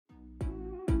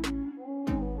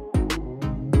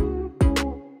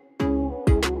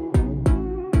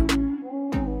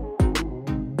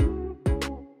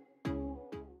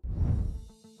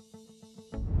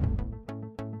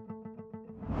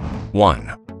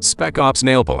1. Spec Ops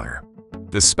Nail Puller.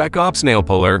 The Spec Ops Nail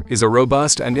Puller is a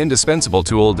robust and indispensable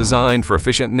tool designed for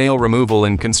efficient nail removal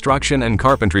in construction and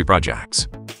carpentry projects.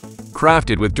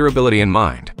 Crafted with durability in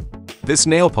mind, this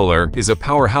nail puller is a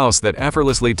powerhouse that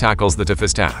effortlessly tackles the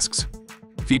toughest tasks.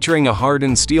 Featuring a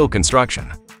hardened steel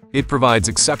construction, it provides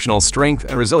exceptional strength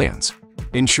and resilience,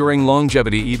 ensuring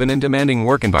longevity even in demanding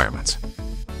work environments.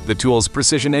 The tool's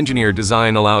precision-engineered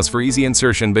design allows for easy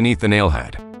insertion beneath the nail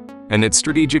head, and its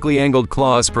strategically angled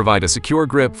claws provide a secure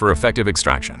grip for effective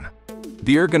extraction.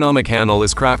 The ergonomic handle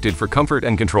is crafted for comfort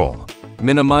and control,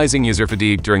 minimizing user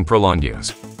fatigue during prolonged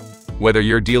use. Whether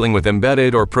you're dealing with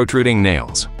embedded or protruding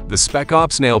nails, the Spec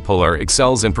Ops Nail Puller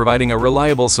excels in providing a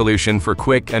reliable solution for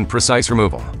quick and precise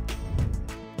removal.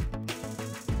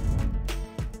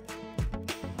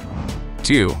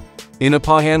 2.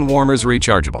 Innapah Hand Warmers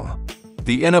Rechargeable.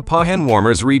 The Innapah Hand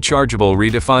Warmers Rechargeable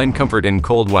redefine comfort in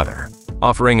cold weather,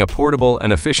 offering a portable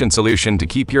and efficient solution to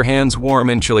keep your hands warm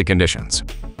in chilly conditions.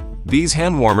 These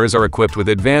hand warmers are equipped with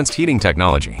advanced heating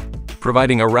technology,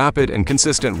 providing a rapid and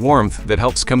consistent warmth that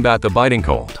helps combat the biting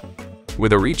cold.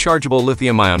 With a rechargeable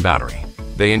lithium-ion battery,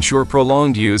 they ensure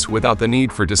prolonged use without the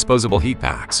need for disposable heat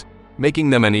packs, making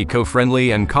them an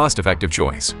eco-friendly and cost-effective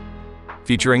choice.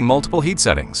 Featuring multiple heat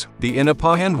settings, the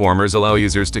Innapah hand warmers allow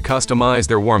users to customize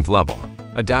their warmth level,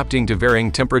 adapting to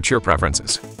varying temperature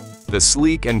preferences. The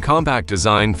sleek and compact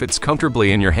design fits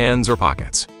comfortably in your hands or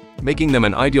pockets, making them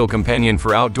an ideal companion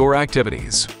for outdoor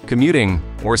activities, commuting,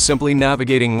 or simply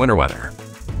navigating winter weather.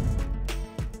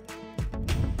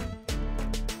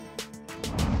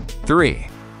 3.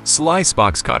 Slice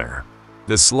Box Cutter.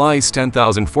 The Slice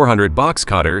 10400 Box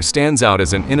Cutter stands out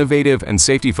as an innovative and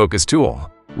safety-focused tool,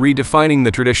 redefining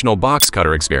the traditional box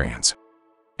cutter experience.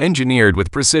 Engineered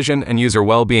with precision and user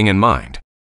well-being in mind,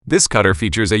 this cutter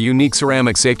features a unique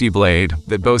ceramic safety blade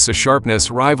that boasts a sharpness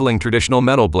rivaling traditional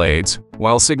metal blades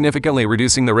while significantly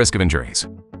reducing the risk of injuries.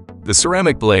 The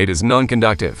ceramic blade is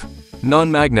non-conductive,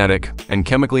 non-magnetic, and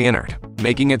chemically inert,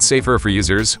 making it safer for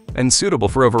users and suitable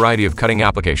for a variety of cutting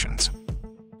applications.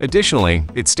 Additionally,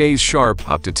 it stays sharp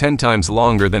up to 10 times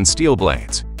longer than steel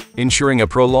blades, ensuring a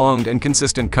prolonged and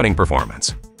consistent cutting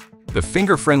performance. The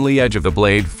finger-friendly edge of the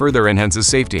blade further enhances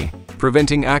safety,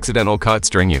 preventing accidental cuts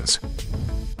during use.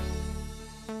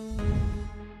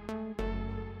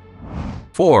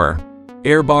 4.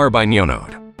 AirBar by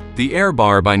Neonode. The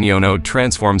AirBar by Neonode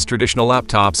transforms traditional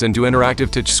laptops into interactive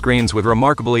touchscreens with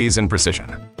remarkable ease and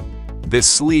precision. This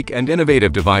sleek and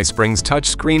innovative device brings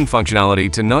touchscreen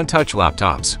functionality to non-touch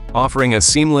laptops, offering a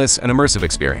seamless and immersive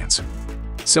experience.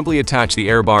 Simply attach the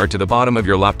AirBar to the bottom of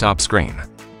your laptop screen,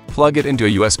 plug it into a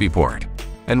USB port,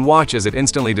 and watch as it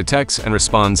instantly detects and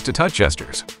responds to touch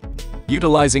gestures.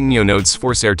 Utilizing Neonode's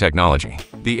ForceAir technology,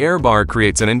 the AirBar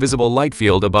creates an invisible light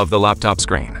field above the laptop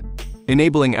screen,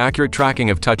 enabling accurate tracking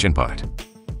of touch input.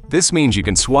 This means you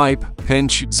can swipe,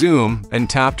 pinch, zoom, and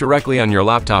tap directly on your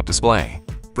laptop display,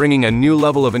 bringing a new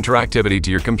level of interactivity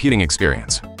to your computing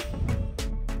experience.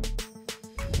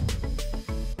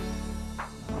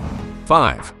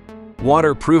 5.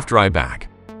 Waterproof Dry Bag.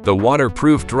 The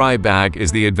waterproof dry bag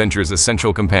is the adventure's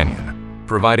essential companion,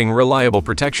 providing reliable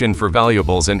protection for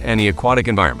valuables in any aquatic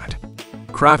environment.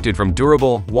 Crafted from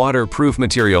durable, waterproof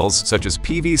materials such as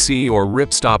PVC or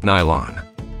ripstop nylon,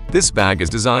 this bag is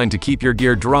designed to keep your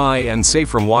gear dry and safe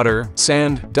from water,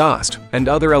 sand, dust, and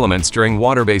other elements during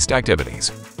water-based activities.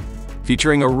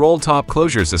 Featuring a roll-top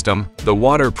closure system, the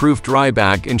waterproof dry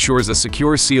bag ensures a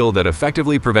secure seal that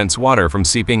effectively prevents water from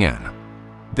seeping in.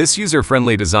 This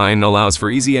user-friendly design allows for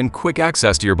easy and quick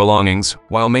access to your belongings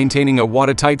while maintaining a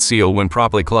watertight seal when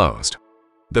properly closed.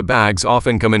 The bags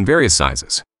often come in various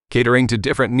sizes, catering to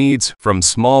different needs from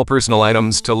small personal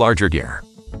items to larger gear.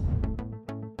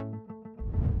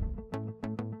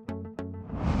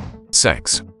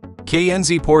 6.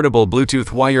 KNZ Portable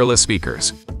Bluetooth Wireless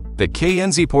Speakers. The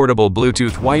KNZ Portable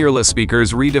Bluetooth Wireless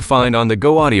Speakers redefine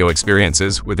on-the-go audio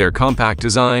experiences with their compact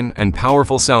design and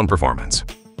powerful sound performance.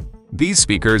 These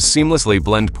speakers seamlessly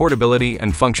blend portability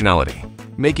and functionality,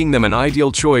 making them an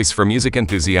ideal choice for music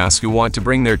enthusiasts who want to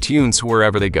bring their tunes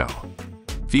wherever they go.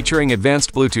 Featuring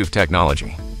advanced Bluetooth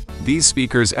technology, these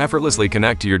speakers effortlessly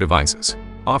connect to your devices,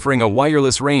 offering a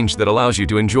wireless range that allows you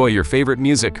to enjoy your favorite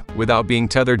music without being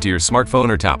tethered to your smartphone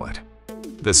or tablet.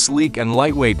 The sleek and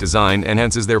lightweight design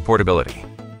enhances their portability,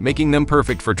 making them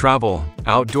perfect for travel,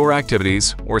 outdoor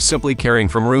activities, or simply carrying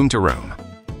from room to room.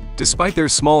 Despite their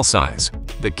small size,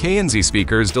 the KNZ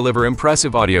speakers deliver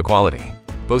impressive audio quality,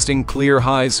 boasting clear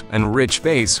highs and rich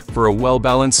bass for a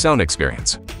well-balanced sound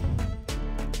experience.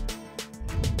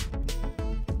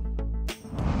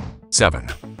 7.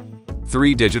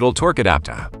 3 Digital Torque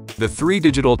Adapter. The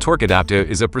 3-digital torque adapter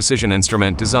is a precision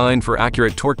instrument designed for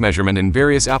accurate torque measurement in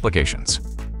various applications,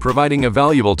 providing a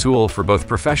valuable tool for both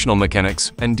professional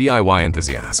mechanics and DIY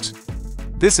enthusiasts.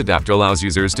 This adapter allows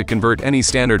users to convert any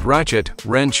standard ratchet,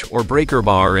 wrench, or breaker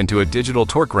bar into a digital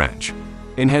torque wrench,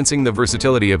 enhancing the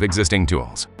versatility of existing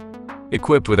tools.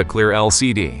 Equipped with a clear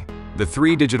LCD, the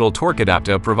 3-digital torque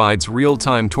adapter provides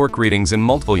real-time torque readings in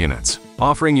multiple units,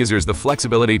 offering users the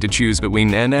flexibility to choose between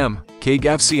Nm,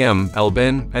 kgfcm,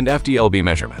 lbin, and FDLB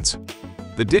measurements.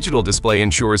 The digital display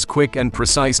ensures quick and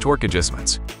precise torque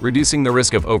adjustments, reducing the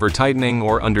risk of over-tightening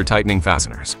or under-tightening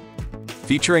fasteners.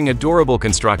 Featuring a durable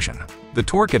construction, the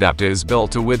torque adapter is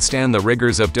built to withstand the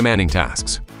rigors of demanding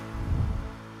tasks.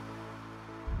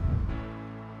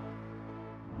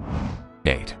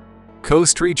 8.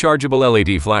 Coast Rechargeable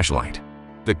LED Flashlight.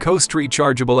 The Coast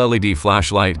Rechargeable LED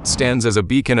Flashlight stands as a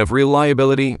beacon of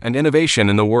reliability and innovation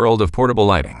in the world of portable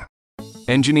lighting.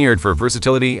 Engineered for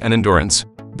versatility and endurance,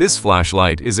 this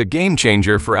flashlight is a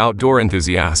game-changer for outdoor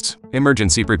enthusiasts,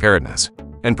 emergency preparedness,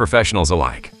 and professionals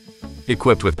alike.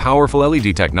 Equipped with powerful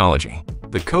LED technology,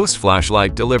 the Coast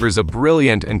flashlight delivers a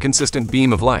brilliant and consistent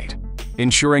beam of light,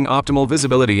 ensuring optimal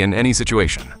visibility in any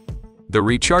situation. The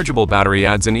rechargeable battery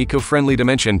adds an eco-friendly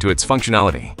dimension to its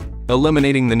functionality,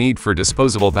 eliminating the need for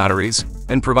disposable batteries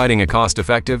and providing a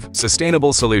cost-effective,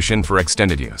 sustainable solution for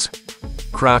extended use.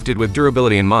 Crafted with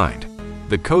durability in mind,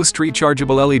 the Coast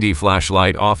Rechargeable LED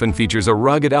flashlight often features a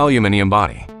rugged aluminum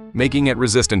body, making it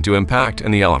resistant to impact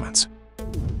and the elements.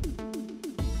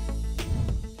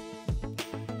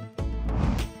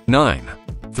 9.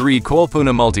 3-Coil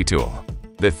Puna Multi-Tool.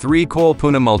 The 3-Coil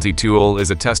Puna Multi-Tool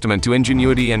is a testament to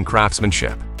ingenuity and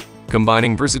craftsmanship,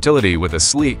 combining versatility with a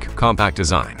sleek, compact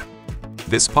design.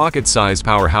 This pocket-sized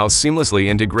powerhouse seamlessly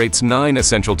integrates 9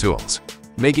 essential tools,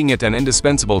 making it an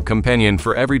indispensable companion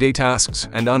for everyday tasks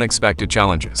and unexpected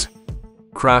challenges.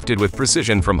 Crafted with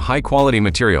precision from high-quality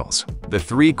materials, the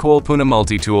 3-Coil Puna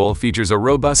Multi-Tool features a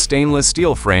robust stainless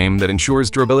steel frame that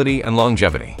ensures durability and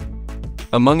longevity.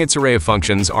 Among its array of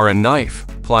functions are a knife,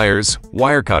 pliers,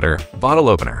 wire cutter, bottle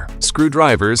opener,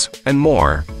 screwdrivers, and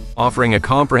more, offering a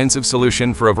comprehensive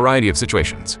solution for a variety of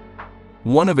situations.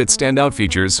 One of its standout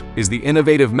features is the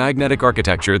innovative magnetic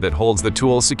architecture that holds the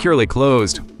tool securely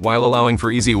closed while allowing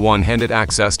for easy one-handed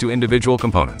access to individual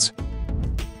components.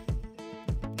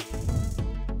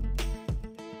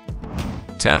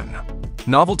 10.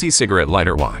 Novelty Cigarette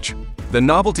Lighter Watch. The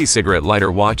Novelty Cigarette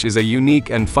Lighter Watch is a unique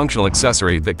and functional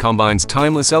accessory that combines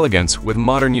timeless elegance with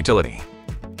modern utility.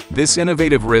 This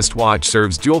innovative wristwatch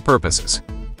serves dual purposes,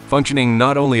 functioning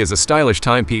not only as a stylish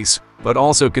timepiece, but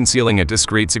also concealing a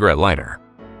discreet cigarette lighter,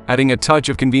 adding a touch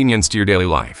of convenience to your daily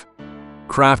life.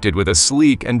 Crafted with a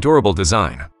sleek and durable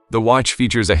design, the watch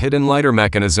features a hidden lighter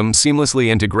mechanism seamlessly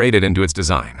integrated into its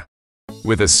design.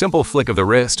 With a simple flick of the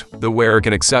wrist, the wearer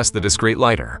can access the discreet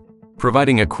lighter,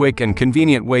 providing a quick and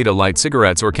convenient way to light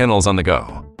cigarettes or candles on the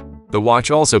go. The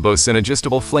watch also boasts an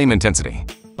adjustable flame intensity,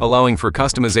 allowing for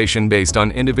customization based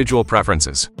on individual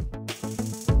preferences,